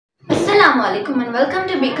Assalamu alaikum and welcome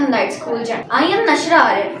to Beacon Light School Journey. I am Nashra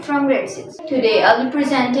Arif from grade 6. Today I will be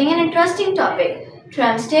presenting an interesting topic,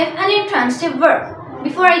 transitive and intransitive verb.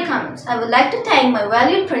 Before I commence, I would like to thank my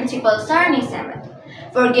valued principal Sarni Samet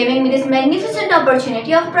for giving me this magnificent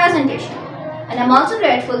opportunity of presentation. And I am also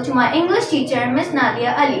grateful to my English teacher Miss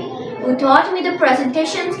Nadia Ali, who taught me the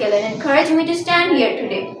presentation skill and encouraged me to stand here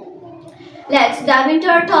today. Let's dive into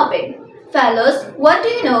our topic. Fellows, what do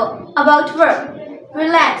you know about verb?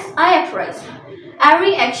 Relax, I affirm.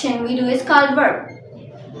 Every action we do is called verb.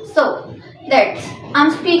 So,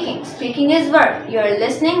 I'm speaking. Speaking is verb. You're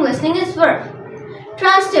listening. Listening is verb.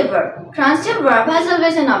 Transitive verb. Transitive verb has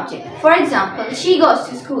always an object. For example, she goes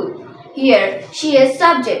to school. Here, she is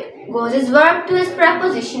subject. Goes is verb, to is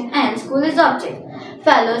preposition, and school is object.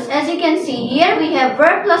 Fellows, as you can see here, we have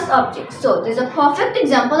verb plus object. So, this is a perfect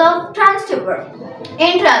example of transitive verb.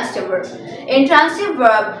 Intransitive verb. Intransitive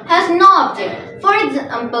verb has no object. For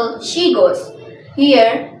example, she goes.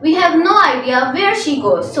 Here, we have no idea where she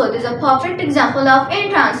goes. So, this is a perfect example of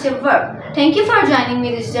intransitive verb. Thank you for joining me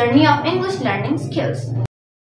in this journey of English learning skills.